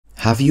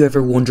Have you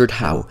ever wondered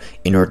how,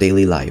 in our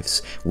daily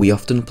lives, we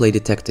often play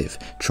detective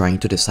trying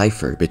to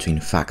decipher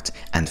between fact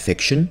and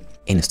fiction?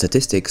 In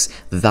statistics,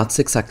 that's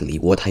exactly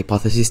what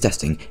hypothesis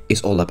testing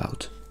is all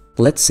about.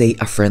 Let's say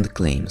a friend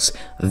claims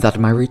that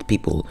married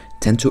people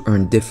tend to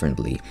earn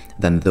differently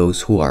than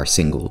those who are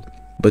single.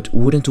 But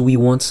wouldn't we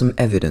want some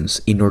evidence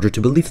in order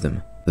to believe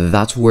them?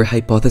 That's where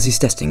hypothesis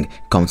testing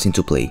comes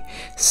into play,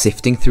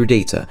 sifting through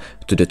data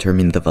to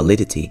determine the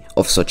validity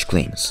of such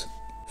claims.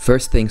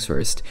 First things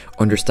first,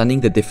 understanding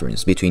the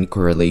difference between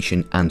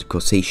correlation and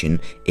causation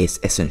is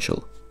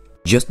essential.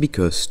 Just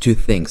because two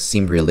things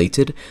seem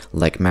related,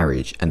 like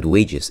marriage and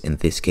wages in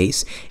this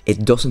case,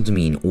 it doesn't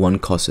mean one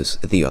causes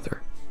the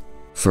other.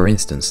 For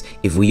instance,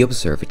 if we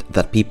observed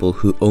that people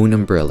who own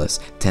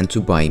umbrellas tend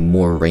to buy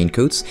more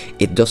raincoats,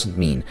 it doesn't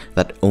mean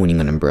that owning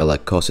an umbrella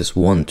causes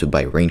one to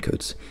buy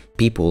raincoats.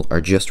 People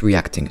are just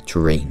reacting to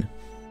rain.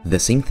 The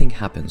same thing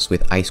happens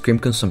with ice cream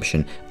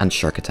consumption and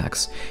shark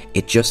attacks.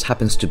 It just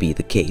happens to be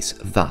the case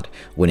that,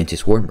 when it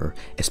is warmer,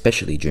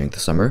 especially during the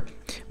summer,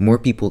 more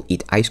people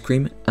eat ice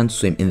cream and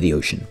swim in the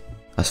ocean.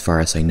 As far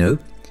as I know,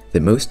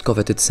 the most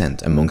coveted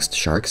scent amongst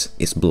sharks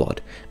is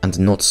blood, and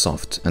not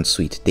soft and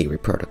sweet dairy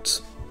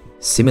products.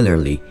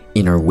 Similarly,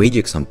 in our wage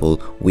example,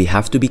 we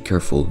have to be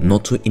careful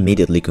not to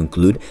immediately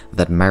conclude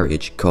that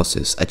marriage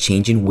causes a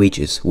change in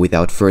wages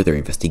without further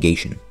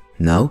investigation.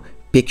 Now,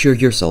 picture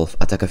yourself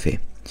at a cafe.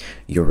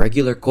 Your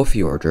regular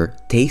coffee order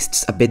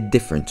tastes a bit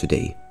different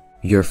today.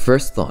 Your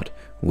first thought,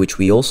 which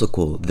we also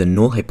call the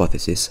null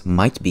hypothesis,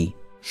 might be,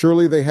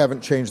 surely they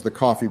haven't changed the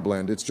coffee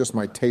blend, it's just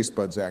my taste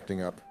buds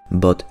acting up.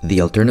 But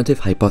the alternative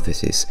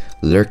hypothesis,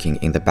 lurking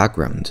in the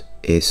background,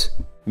 is,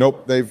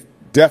 nope, they've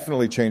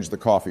definitely changed the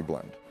coffee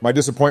blend. My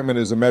disappointment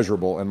is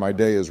immeasurable and my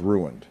day is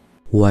ruined.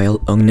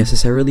 While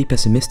unnecessarily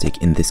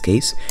pessimistic in this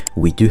case,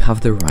 we do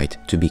have the right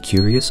to be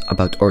curious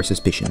about our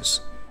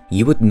suspicions.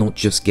 You would not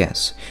just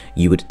guess,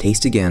 you would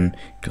taste again,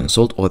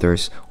 consult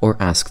others, or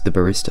ask the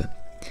barista.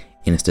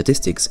 In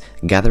statistics,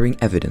 gathering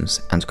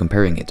evidence and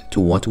comparing it to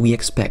what we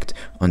expect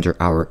under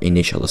our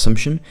initial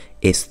assumption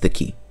is the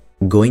key.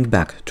 Going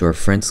back to our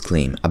friend's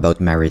claim about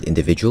married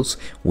individuals,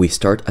 we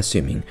start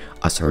assuming,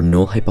 as our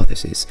null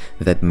hypothesis,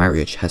 that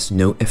marriage has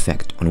no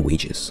effect on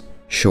wages.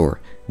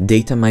 Sure,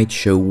 data might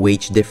show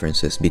wage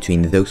differences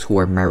between those who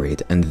are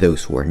married and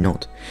those who are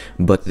not,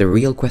 but the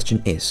real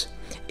question is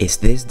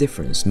this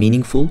difference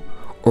meaningful,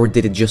 or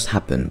did it just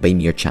happen by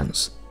mere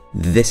chance?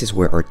 This is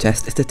where our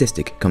test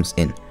statistic comes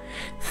in.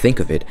 Think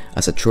of it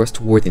as a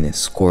trustworthiness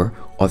score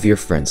of your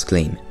friend's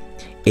claim.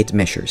 It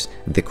measures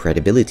the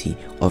credibility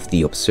of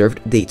the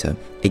observed data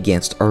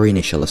against our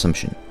initial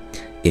assumption.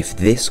 If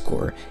this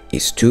score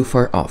is too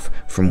far off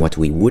from what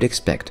we would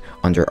expect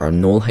under our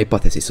null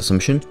hypothesis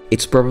assumption,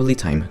 it's probably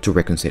time to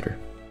reconsider.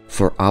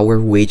 For our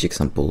wage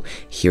example,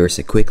 here's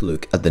a quick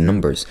look at the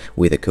numbers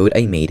with the code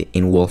I made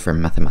in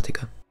Wolfram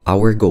Mathematica.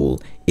 Our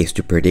goal is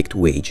to predict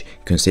wage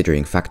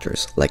considering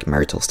factors like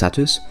marital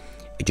status,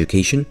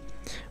 education,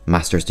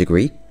 master's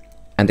degree,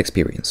 and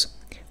experience.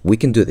 We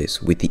can do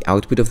this with the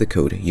output of the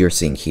code you're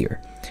seeing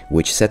here,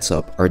 which sets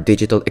up our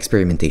digital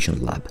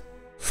experimentation lab.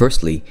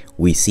 Firstly,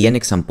 we see an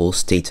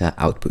example's data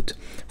output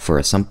for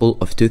a sample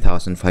of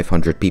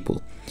 2,500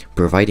 people,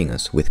 providing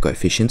us with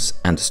coefficients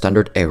and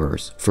standard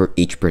errors for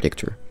each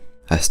predictor.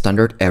 A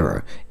standard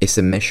error is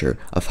a measure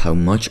of how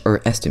much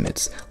our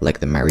estimates,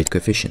 like the married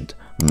coefficient,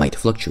 might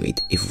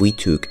fluctuate if we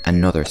took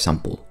another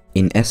sample.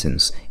 In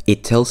essence,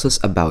 it tells us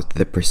about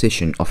the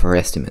precision of our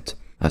estimate.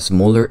 A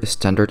smaller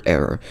standard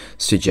error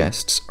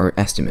suggests our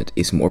estimate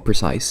is more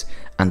precise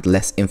and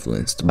less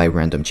influenced by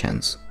random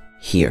chance.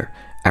 Here,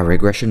 a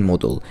regression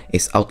model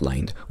is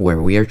outlined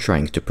where we are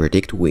trying to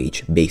predict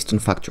wage based on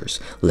factors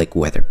like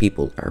whether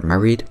people are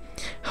married,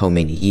 how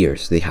many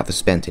years they have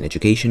spent in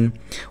education,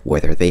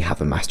 whether they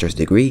have a master's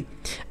degree,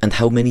 and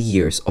how many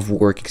years of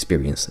work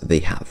experience they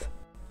have.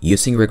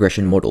 Using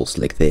regression models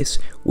like this,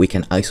 we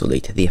can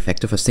isolate the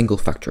effect of a single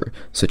factor,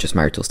 such as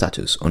marital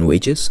status, on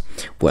wages,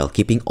 while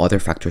keeping other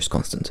factors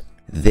constant.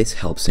 This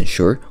helps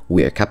ensure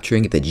we are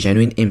capturing the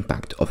genuine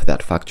impact of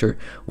that factor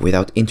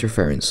without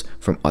interference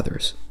from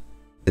others.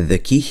 The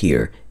key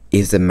here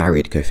is the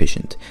married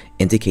coefficient,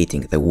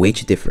 indicating the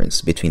wage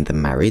difference between the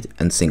married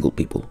and single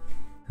people.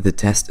 The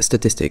test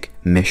statistic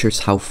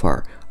measures how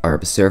far our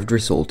observed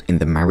result in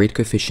the married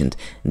coefficient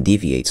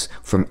deviates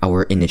from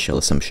our initial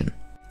assumption.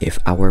 If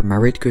our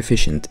married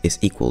coefficient is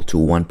equal to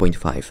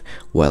 1.5,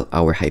 while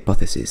our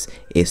hypothesis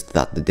is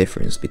that the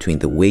difference between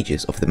the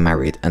wages of the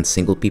married and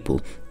single people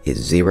is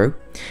 0,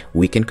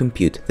 we can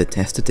compute the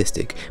test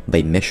statistic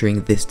by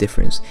measuring this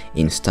difference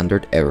in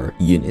standard error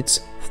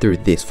units through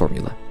this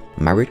formula.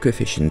 Married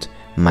coefficient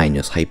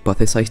minus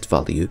hypothesized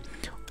value,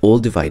 all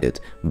divided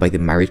by the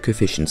married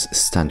coefficient's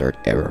standard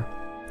error.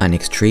 An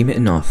extreme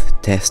enough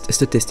test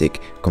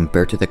statistic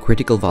compared to the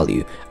critical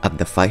value at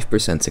the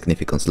 5%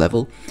 significance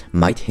level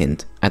might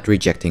hint at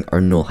rejecting our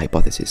null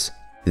hypothesis.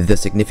 The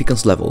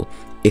significance level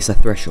is a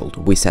threshold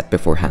we set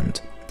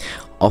beforehand.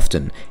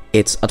 Often,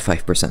 it's at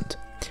 5%.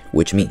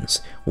 which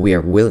means we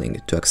are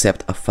willing to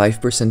accept a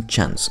 5%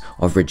 chance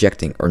of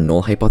rejecting our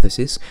null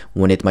hypothesis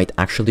when it might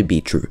actually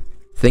be true.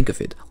 Think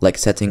of it like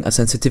setting a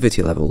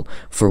sensitivity level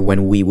for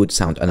when we would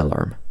sound an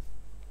alarm.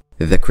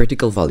 The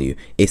critical value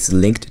is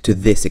linked to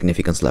this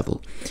significance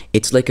level.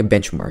 It's like a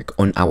benchmark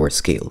on our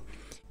scale.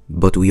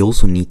 But we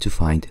also need to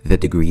find the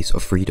degrees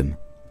of freedom.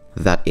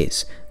 That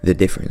is, the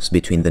difference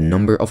between the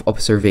number of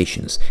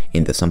observations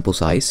in the sample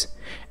size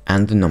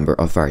and the number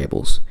of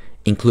variables,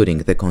 including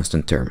the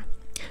constant term.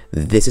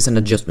 This is an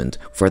adjustment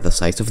for the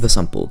size of the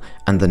sample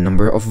and the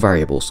number of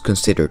variables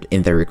considered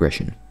in the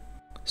regression.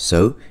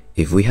 So,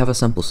 if we have a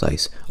sample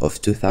size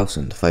of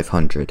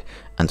 2,500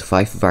 and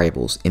 5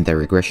 variables in the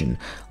regression,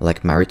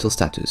 like marital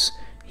status,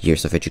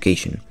 years of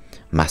education,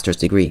 master's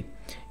degree,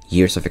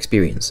 years of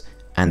experience,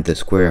 and the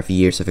square of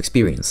years of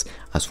experience,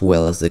 as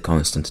well as the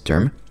constant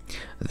term,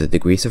 the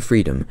degrees of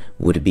freedom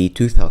would be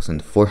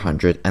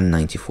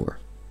 2,494.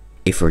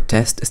 If our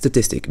test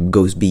statistic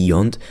goes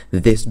beyond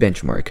this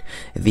benchmark,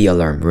 the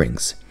alarm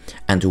rings,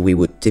 and we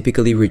would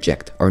typically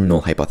reject our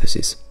null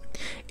hypothesis.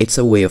 It's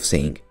a way of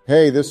saying,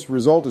 hey, this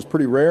result is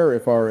pretty rare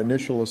if our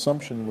initial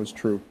assumption was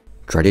true.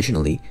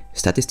 Traditionally,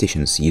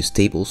 statisticians use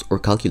tables or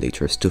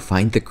calculators to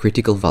find the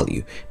critical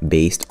value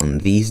based on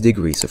these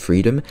degrees of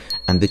freedom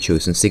and the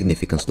chosen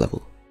significance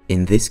level.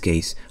 In this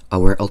case,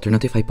 our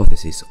alternative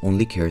hypothesis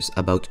only cares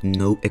about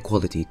no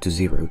equality to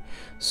 0,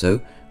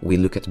 so we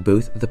look at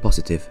both the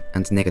positive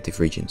and negative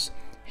regions.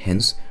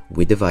 Hence,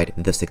 we divide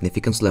the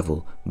significance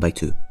level by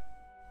 2.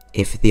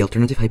 If the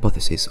alternative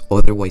hypothesis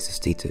otherwise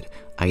stated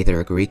either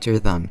a greater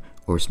than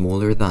or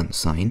smaller than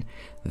sign,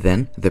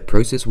 then the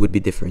process would be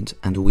different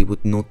and we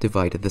would not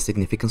divide the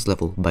significance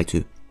level by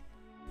 2.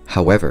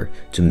 However,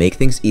 to make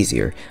things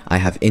easier, I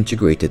have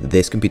integrated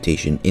this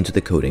computation into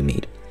the code I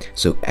made,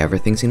 so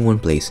everything's in one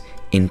place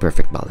in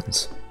perfect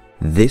balance.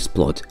 This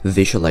plot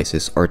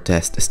visualizes our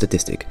test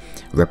statistic,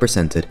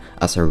 represented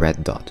as a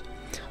red dot.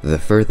 The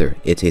further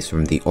it is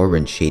from the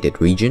orange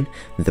shaded region,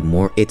 the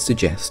more it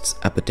suggests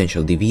a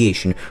potential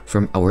deviation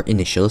from our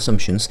initial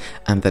assumptions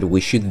and that we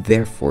should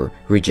therefore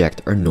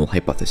reject our null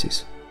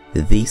hypothesis.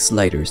 These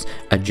sliders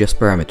adjust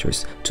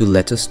parameters to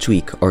let us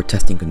tweak our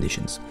testing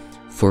conditions.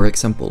 For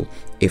example,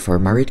 if our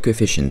merit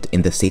coefficient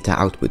in the theta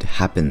output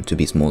happened to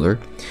be smaller,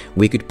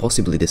 we could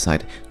possibly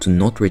decide to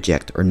not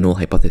reject our null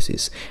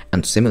hypothesis,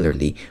 and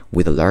similarly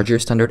with a larger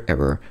standard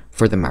error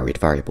for the merit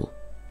variable.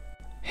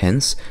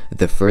 Hence,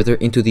 the further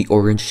into the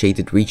orange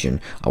shaded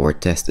region our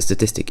test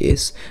statistic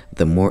is,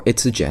 the more it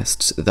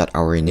suggests that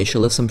our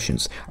initial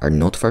assumptions are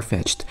not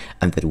far-fetched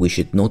and that we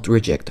should not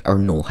reject our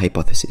null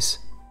hypothesis.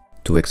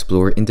 To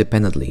explore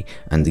independently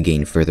and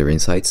gain further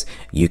insights,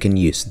 you can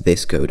use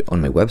this code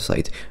on my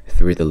website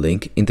through the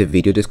link in the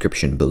video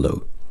description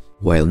below.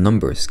 While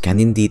numbers can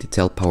indeed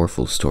tell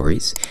powerful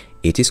stories,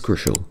 it is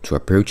crucial to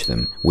approach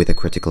them with a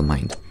critical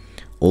mind.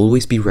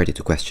 Always be ready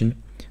to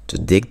question, to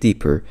dig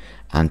deeper,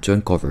 and to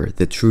uncover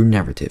the true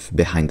narrative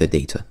behind the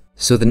data.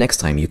 So the next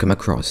time you come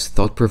across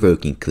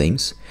thought-provoking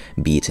claims,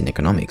 be it in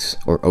economics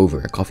or over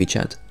a coffee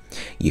chat,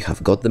 you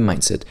have got the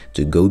mindset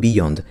to go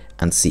beyond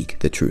and seek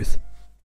the truth.